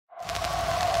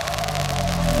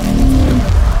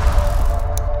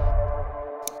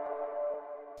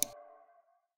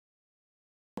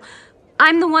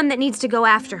I'm the one that needs to go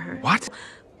after her. What?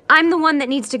 I'm the one that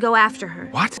needs to go after her.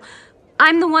 What?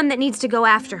 I'm the one that needs to go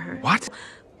after her. What?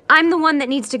 I'm the one that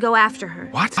needs to go after her.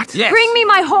 What? Yes. Bring me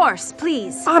my horse,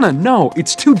 please. Anna, no,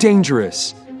 it's too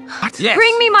dangerous. What? Yes.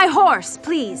 Bring me my horse,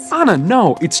 please. Anna,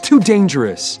 no, it's too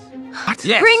dangerous. What?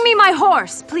 Yes. Bring me my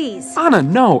horse, please. Anna,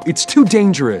 no, it's too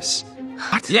dangerous.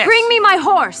 What? Yes. Bring me my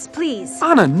horse, please.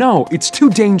 Anna, no, it's too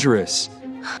dangerous.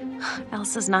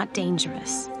 Elsa's not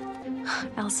dangerous.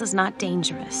 Elsa's not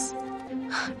dangerous.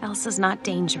 Elsa's not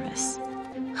dangerous.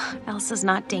 Elsa's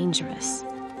not dangerous.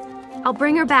 I'll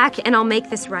bring her back and I'll make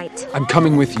this right. I'm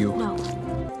coming with you. No,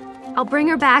 I'll bring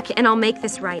her back and I'll make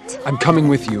this right. I'm coming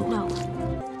with you. no,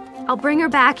 I'll bring her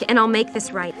back and I'll make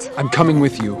this right. I'm coming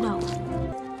with you. no,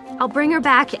 I'll bring her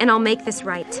back and I'll make this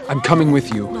right. I'm coming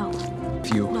with you. no,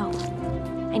 With you. no.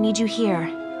 I need you here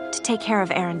to take care of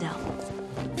Arendelle.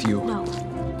 With you. No.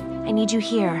 I need you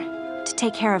here to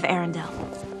take care of Arendelle.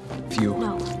 With you.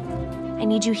 No. I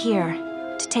need you here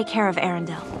to take care of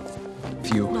Arendelle.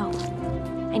 With you. No.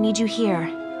 I need you here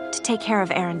to take care of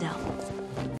Arendelle.